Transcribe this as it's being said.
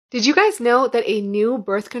Did you guys know that a new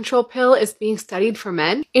birth control pill is being studied for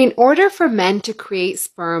men? In order for men to create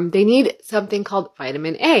sperm, they need something called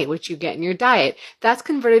vitamin A, which you get in your diet. That's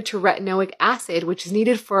converted to retinoic acid, which is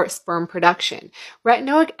needed for sperm production.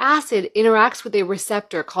 Retinoic acid interacts with a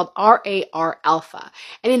receptor called RAR alpha.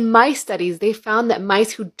 And in mice studies, they found that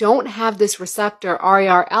mice who don't have this receptor,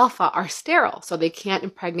 RAR alpha, are sterile, so they can't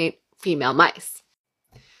impregnate female mice.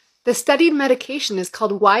 The studied medication is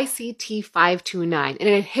called YCT529, and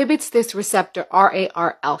it inhibits this receptor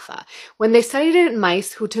RAR alpha. When they studied it in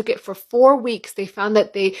mice who took it for 4 weeks, they found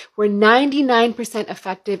that they were 99%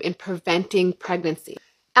 effective in preventing pregnancy.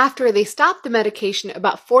 After they stopped the medication,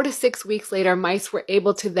 about 4 to 6 weeks later, mice were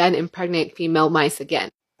able to then impregnate female mice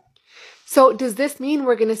again. So does this mean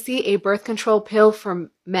we're going to see a birth control pill for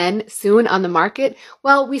men soon on the market?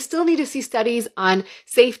 Well, we still need to see studies on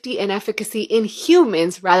safety and efficacy in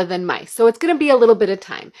humans rather than mice. So it's going to be a little bit of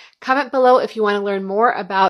time. Comment below if you want to learn more about